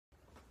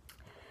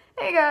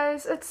Hey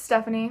guys, it's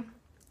Stephanie.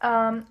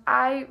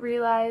 I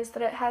realized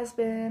that it has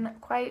been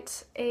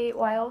quite a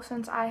while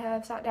since I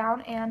have sat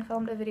down and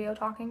filmed a video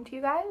talking to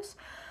you guys.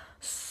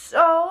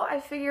 So I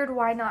figured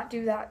why not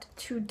do that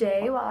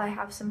today while I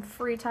have some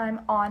free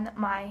time on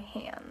my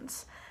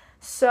hands.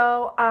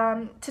 So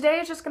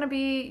today is just going to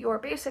be your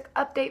basic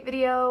update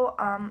video.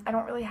 I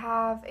don't really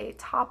have a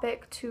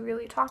topic to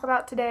really talk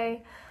about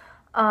today.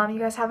 You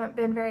guys haven't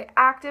been very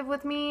active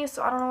with me,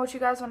 so I don't know what you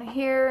guys want to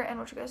hear and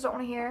what you guys don't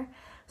want to hear.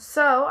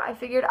 So I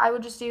figured I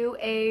would just do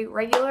a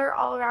regular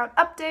all-around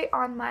update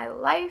on my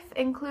life,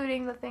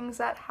 including the things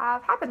that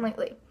have happened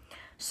lately.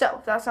 So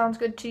if that sounds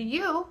good to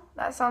you,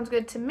 that sounds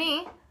good to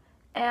me,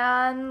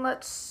 and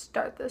let's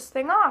start this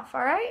thing off,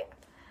 alright?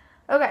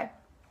 Okay,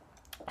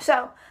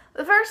 so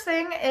the first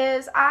thing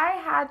is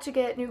I had to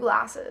get new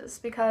glasses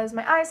because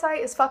my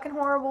eyesight is fucking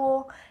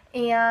horrible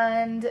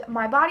and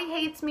my body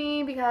hates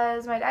me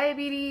because my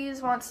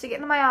diabetes wants to get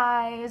into my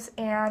eyes,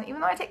 and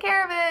even though I take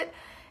care of it,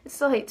 it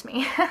still hates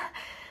me.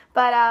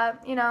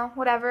 But, you know,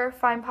 whatever,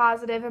 find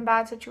positive in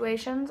bad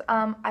situations.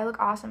 I look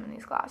awesome in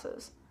these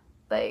glasses.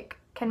 Like,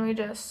 I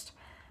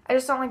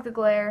just don't like the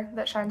glare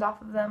that shines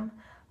off of them.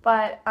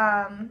 But,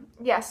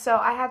 yes, so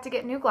I had to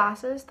get new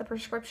glasses. The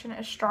prescription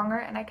is stronger,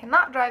 and I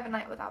cannot drive at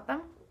night without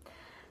them.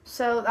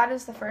 So that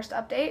is the first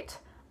update.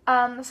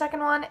 The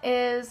second one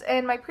is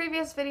in my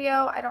previous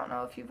video. I don't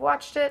know if you've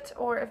watched it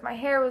or if my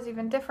hair was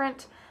even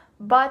different,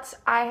 but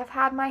I have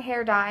had my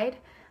hair dyed.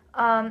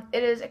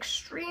 It is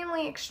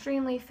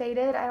extremely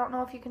faded. I don't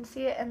know if you can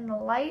see it in the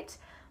light,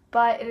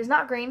 but it is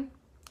not green.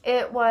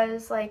 It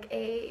was like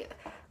a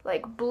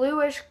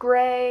bluish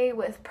gray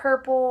with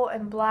purple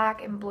and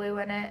black and blue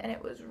in it, and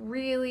it was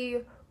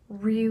really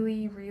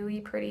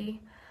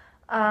pretty.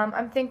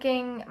 I'm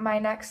thinking my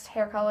next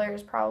hair color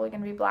is probably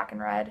going to be black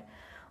and red,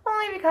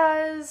 only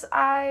because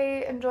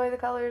I enjoy the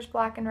colors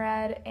black and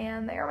red,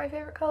 and they are my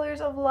favorite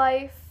colors of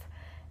life,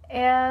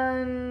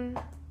 and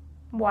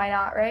why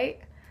not,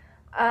 right?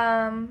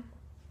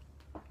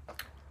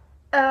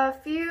 A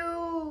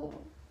few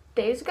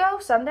days ago,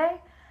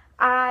 Sunday,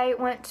 I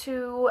went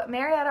to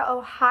Marietta,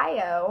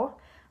 Ohio,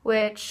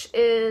 which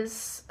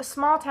is a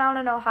small town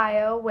in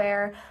Ohio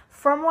where,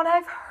 from what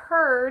I've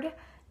heard,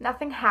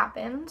 nothing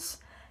happens.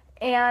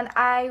 And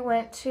I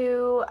went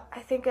to, I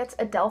think it's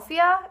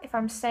Adelphia. If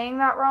I'm saying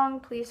that wrong,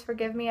 please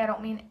forgive me. I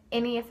don't mean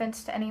any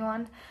offense to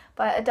anyone.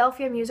 But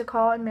Adelphia Music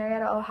Hall in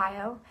Marietta,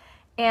 Ohio.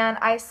 And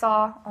I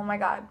saw, oh my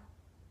god,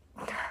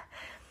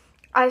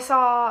 I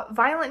saw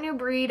Violent New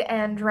Breed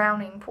and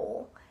Drowning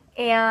Pool,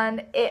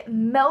 and it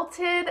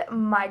melted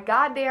my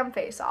goddamn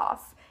face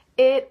off.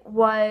 It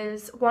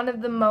was one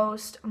of the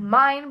most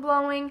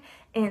mind-blowing,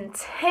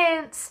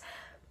 intense,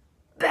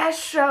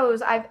 best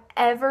shows I've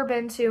ever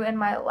been to in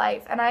my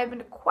life, and I've been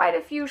to quite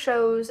a few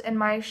shows in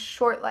my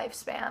short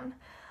lifespan.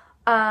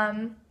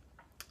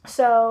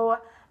 So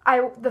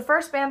the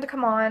first band to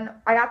come on,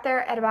 I got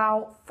there at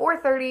about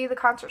 4:30. The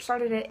concert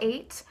started at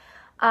 8.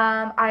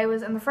 I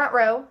was in the front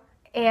row,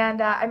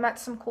 and I met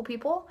some cool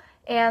people,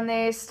 and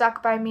they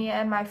stuck by me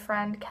and my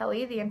friend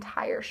Kelly the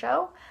entire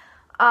show.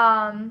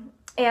 And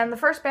the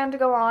first band to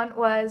go on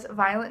was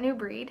Violent New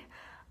Breed.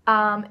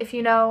 If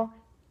you know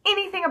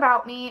anything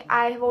about me,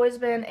 I've always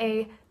been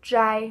a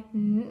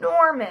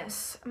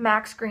ginormous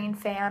Max Green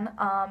fan.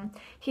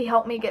 He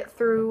helped me get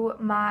through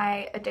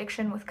my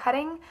addiction with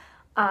cutting.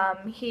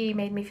 He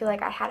made me feel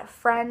like I had a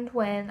friend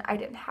when I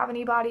didn't have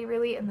anybody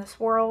really in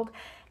this world.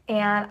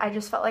 And I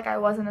just felt like I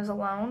wasn't as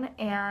alone,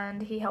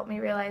 and he helped me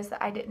realize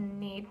that I didn't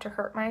need to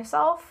hurt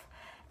myself,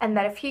 and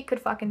that if he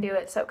could fucking do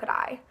it, so could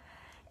I.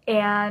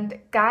 And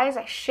guys,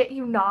 I shit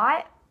you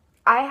not,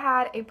 I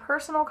had a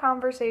personal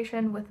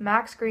conversation with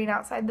Max Green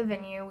outside the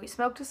venue. We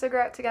smoked a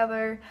cigarette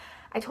together.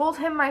 I told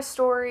him my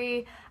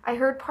story. I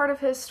heard part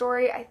of his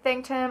story. I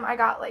thanked him. I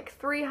got like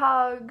 3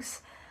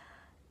 hugs.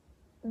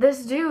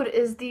 This dude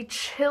is the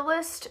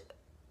chillest,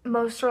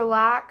 most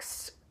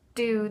relaxed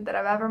dude that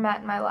I've ever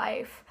met in my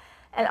life.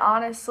 And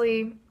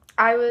honestly,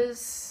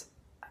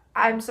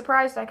 I'm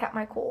surprised I kept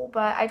my cool,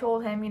 but I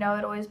told him, you know,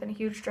 it'd always been a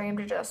huge dream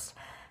to just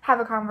have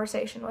a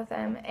conversation with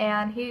him,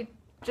 and he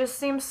just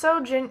seems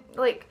so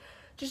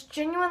just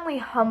genuinely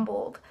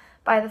humbled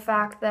by the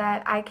fact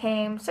that I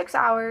came 6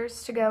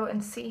 hours to go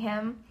and see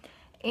him,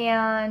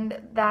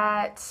 and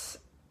that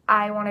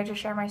I wanted to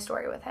share my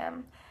story with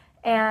him.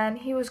 And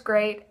he was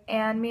great,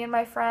 and me and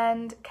my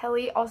friend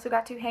Kelly also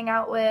got to hang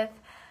out with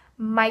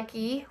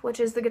Mikey, which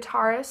is the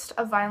guitarist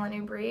of Violent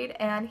New Breed,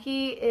 and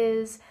he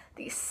is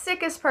the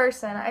sickest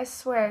person, I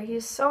swear.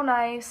 He's so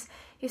nice,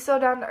 he's so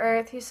down to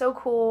earth, he's so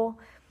cool.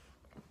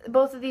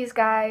 Both of these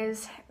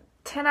guys,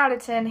 10 out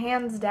of 10,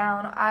 hands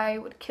down. I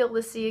would kill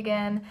to see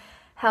again.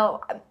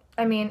 Hell,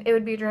 I mean, it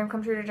would be a dream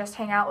come true to just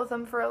hang out with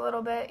them for a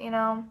little bit, you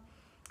know.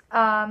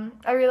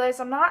 I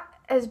realized I'm not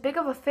as big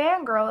of a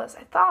fangirl as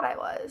I thought I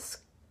was,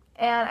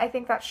 and I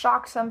think that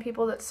shocked some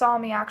people that saw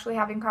me actually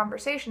having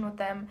conversation with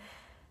them,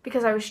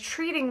 because I was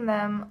treating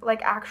them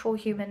like actual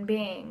human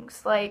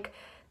beings. Like,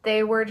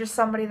 they were just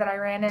somebody that I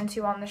ran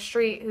into on the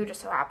street who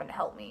just so happened to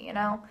help me, you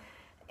know?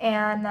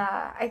 And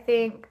I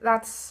think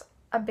that's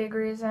a big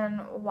reason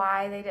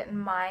why they didn't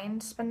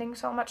mind spending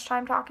so much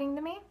time talking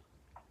to me.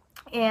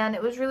 And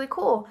it was really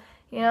cool.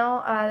 You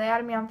know, they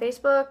added me on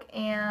Facebook,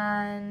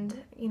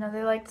 and, you know,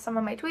 they liked some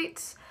of my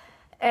tweets.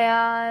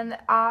 And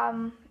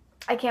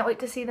I can't wait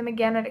to see them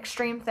again at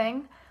Extreme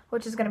Thing,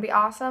 which is going to be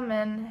awesome.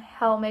 And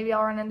hell, maybe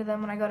I'll run into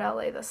them when I go to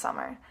LA this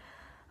summer.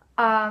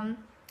 Now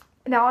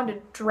on to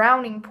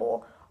Drowning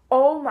Pool.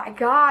 Oh my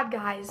god,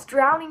 guys.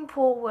 Drowning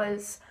Pool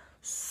was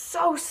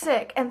so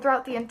sick. And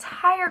throughout the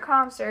entire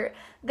concert,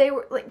 they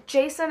were, like,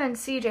 Jason and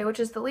CJ, which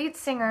is the lead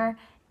singer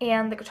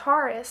and the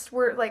guitarist,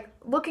 were, like,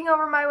 looking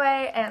over my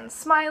way and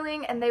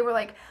smiling, and they were,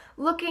 like,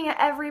 looking at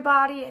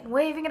everybody and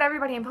waving at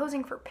everybody and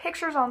posing for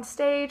pictures on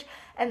stage,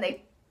 and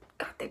they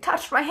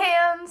touched my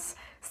hands.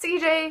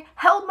 CJ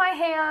held my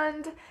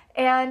hand,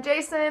 and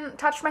Jason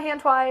touched my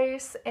hand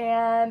twice,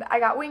 and I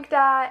got winked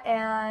at,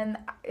 and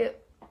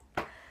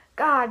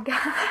God,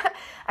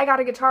 I got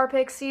a guitar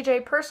pick.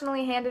 CJ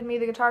personally handed me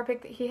the guitar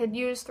pick that he had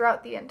used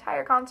throughout the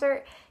entire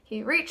concert.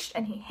 He reached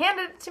and he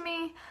handed it to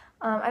me.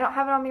 I don't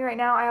have it on me right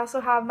now. I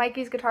also have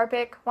Mikey's guitar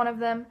pick, one of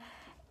them,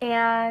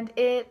 and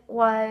it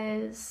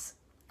was,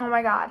 oh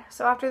my god.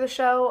 So after the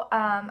show,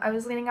 I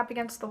was leaning up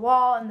against the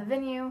wall in the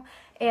venue,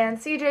 and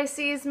CJ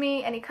sees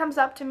me, and he comes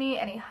up to me,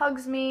 and he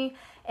hugs me,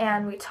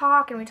 and we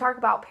talk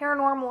about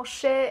paranormal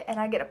shit, and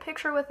I get a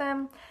picture with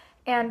him.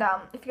 And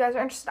if you guys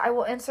are interested, I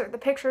will insert the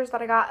pictures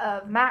that I got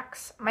of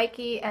Max,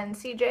 Mikey, and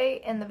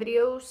CJ in the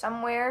video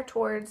somewhere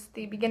towards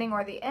the beginning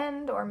or the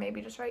end, or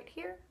maybe just right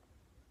here.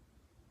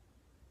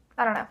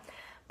 I don't know.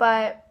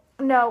 But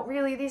no,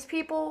 really, these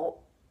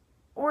people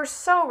were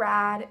so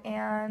rad.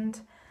 And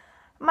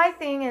my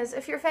thing is,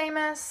 if you're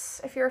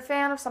famous, if you're a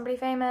fan of somebody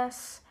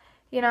famous,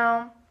 you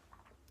know,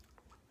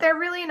 they're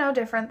really no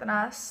different than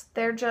us.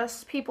 They're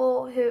just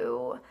people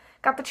who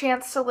got the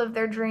chance to live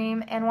their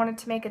dream and wanted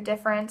to make a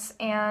difference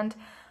and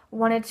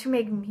wanted to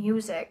make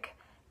music.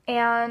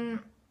 And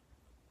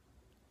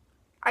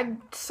I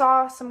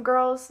saw some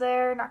girls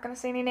there, not going to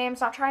say any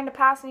names, not trying to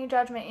pass any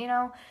judgment, you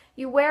know.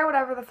 You wear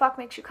whatever the fuck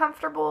makes you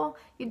comfortable.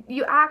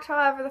 You act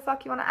however the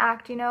fuck you want to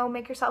act, you know,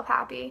 make yourself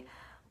happy.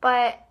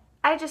 But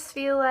I just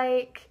feel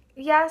like,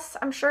 yes,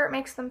 I'm sure it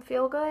makes them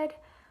feel good,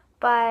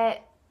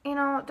 but, you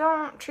know,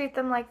 don't treat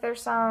them like they're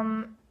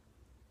some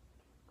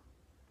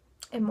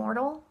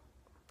immortal.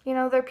 You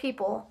know, they're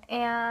people,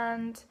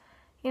 and,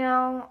 you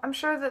know, I'm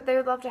sure that they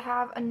would love to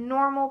have a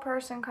normal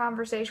person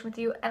conversation with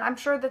you, and I'm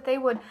sure that they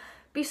would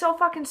be so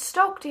fucking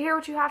stoked to hear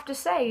what you have to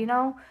say, you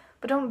know,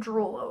 but don't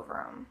drool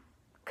over them.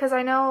 Because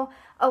I know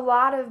a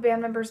lot of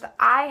band members that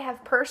I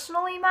have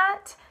personally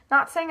met,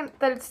 not saying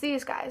that it's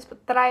these guys,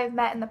 but that I have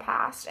met in the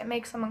past, it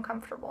makes them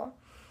uncomfortable,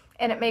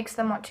 and it makes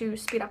them want to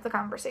speed up the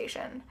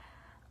conversation.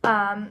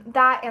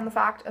 That and the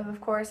fact of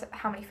course,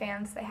 how many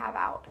fans they have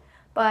out.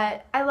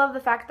 But I love the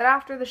fact that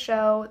after the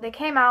show, they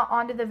came out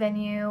onto the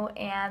venue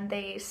and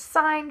they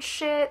signed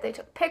shit, they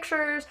took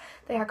pictures,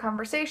 they had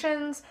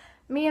conversations.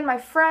 Me and my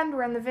friend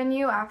were in the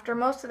venue after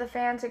most of the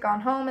fans had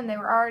gone home, and they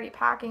were already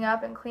packing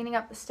up and cleaning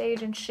up the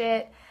stage and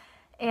shit.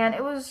 And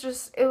it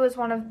was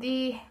one of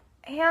the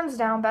hands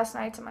down best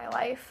nights of my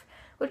life,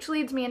 which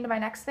leads me into my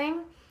next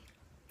thing.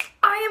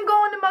 I am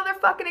going to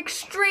motherfucking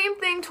Extreme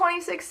Thing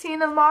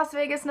 2016 in Las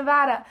Vegas,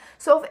 Nevada.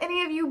 So if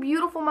any of you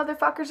beautiful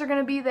motherfuckers are going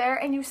to be there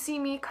and you see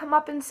me, come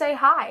up and say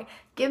hi.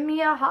 Give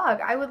me a hug.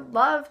 I would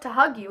love to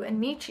hug you and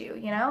meet you,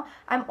 you know?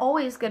 I'm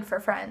always good for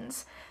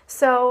friends.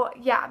 So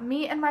yeah,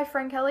 me and my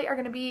friend Kelly are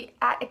going to be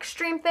at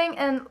Extreme Thing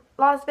in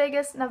Las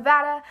Vegas,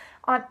 Nevada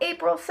on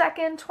April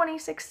 2nd,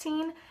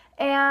 2016.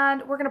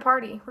 And we're going to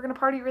party. We're going to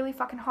party really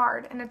fucking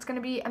hard, and it's going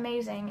to be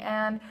amazing.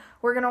 And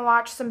we're going to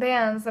watch some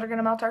bands that are going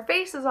to melt our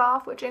faces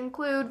off, which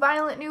include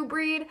Violent New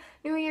Breed,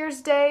 New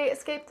Year's Day,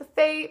 Escape the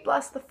Fate,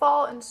 Bless the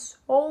Fall, and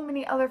so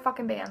many other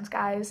fucking bands,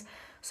 guys.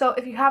 So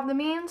if you have the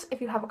means,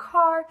 if you have a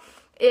car,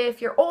 if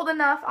you're old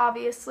enough,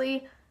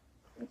 obviously,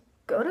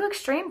 go to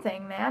Extreme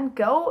Thing, man.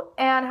 Go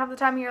and have the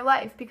time of your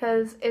life,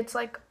 because it's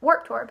like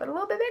Warped Tour, but a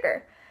little bit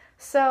bigger.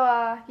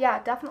 So,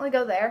 yeah, definitely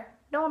go there.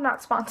 No, I'm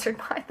not sponsored,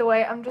 by the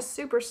way. I'm just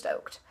super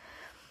stoked.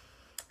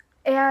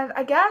 And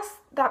I guess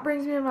that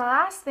brings me to my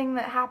last thing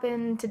that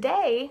happened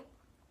today.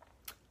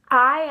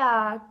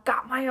 I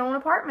got my own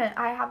apartment.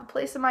 I have a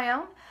place of my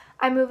own.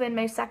 I move in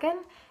May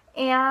 2nd.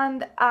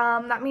 And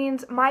that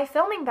means my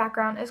filming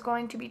background is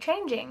going to be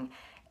changing.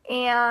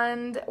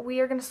 And we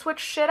are going to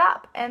switch shit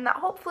up. And that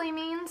hopefully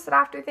means that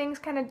after things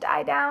kind of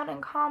die down and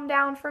calm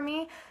down for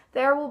me,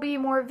 there will be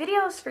more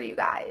videos for you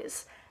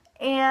guys.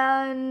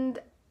 And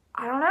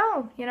I don't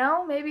know, you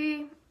know,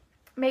 maybe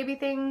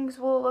things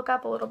will look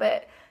up a little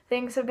bit.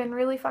 Things have been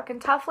really fucking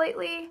tough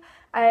lately.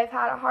 I've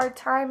had a hard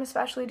time,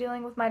 especially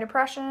dealing with my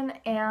depression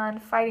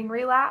and fighting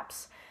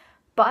relapse.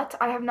 But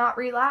I have not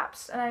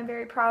relapsed, and I'm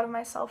very proud of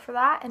myself for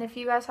that. And if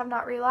you guys have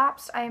not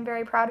relapsed, I am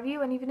very proud of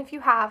you. And even if you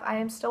have, I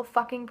am still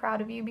fucking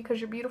proud of you,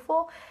 because you're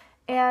beautiful.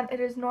 And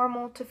it is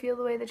normal to feel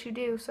the way that you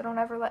do. So don't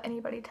ever let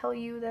anybody tell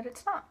you that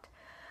it's not.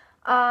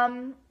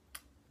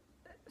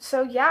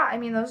 So yeah, I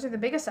mean, those are the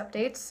biggest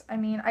updates. I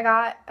mean, I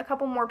got a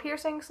couple more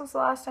piercings since the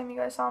last time you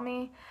guys saw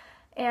me.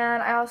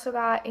 And I also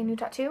got a new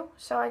tattoo,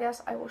 so I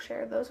guess I will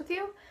share those with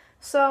you.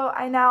 So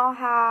I now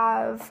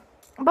have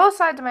both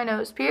sides of my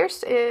nose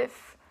pierced,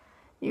 if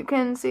you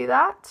can see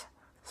that.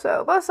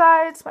 So both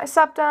sides, my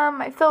septum,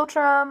 my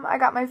philtrum, I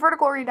got my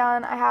vertical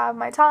redone, I have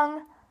my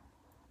tongue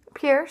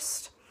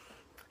pierced.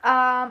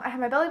 I have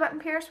my belly button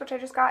pierced, which I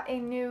just got a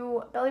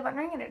new belly button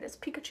ring, and it is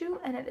Pikachu,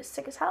 and it is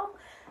sick as hell.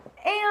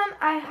 And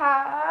I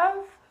have,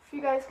 if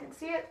you guys can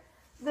see it,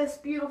 this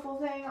beautiful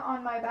thing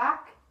on my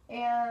back,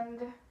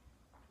 and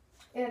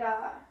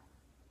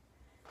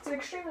it's an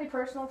extremely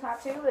personal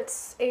tattoo.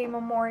 It's a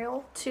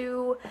memorial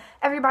to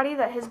everybody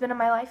that has been in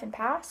my life and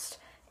past,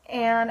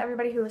 and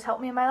everybody who has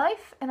helped me in my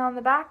life. And on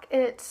the back,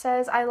 it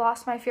says, "I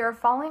lost my fear of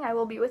falling. I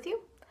will be with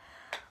you."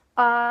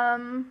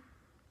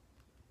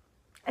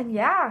 And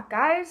yeah,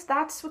 guys,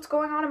 that's what's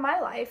going on in my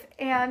life.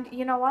 And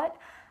you know what?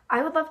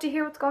 I would love to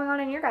hear what's going on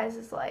in your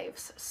guys'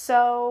 lives.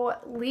 So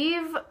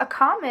leave a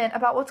comment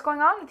about what's going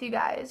on with you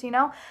guys, you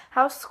know?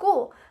 How's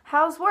school?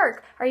 How's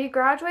work? Are you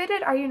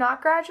graduated? Are you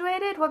not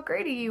graduated? What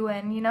grade are you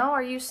in? You know,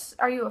 are you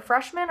a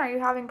freshman? Are you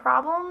having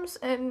problems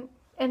in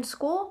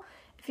school?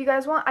 If you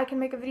guys want, I can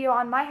make a video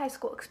on my high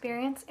school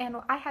experience and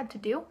what I had to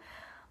do.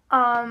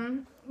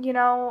 You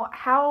know,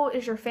 how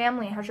is your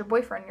family? How's your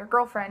boyfriend, your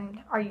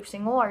girlfriend? Are you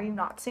single? Are you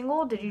not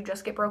single? Did you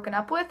just get broken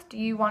up with? Do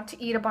you want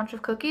to eat a bunch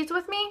of cookies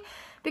with me?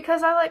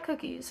 Because I like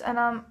cookies. And,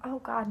 oh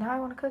God, now I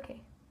want a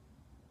cookie.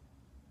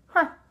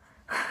 Huh.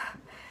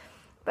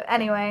 But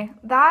anyway,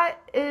 that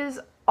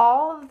is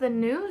all of the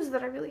news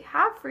that I really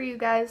have for you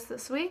guys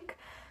this week.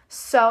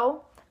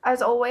 So,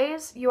 as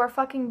always, you are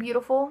fucking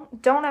beautiful.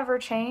 Don't ever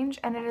change,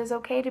 and it is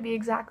okay to be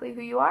exactly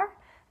who you are.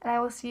 And I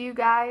will see you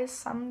guys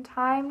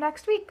sometime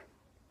next week.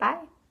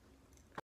 Bye.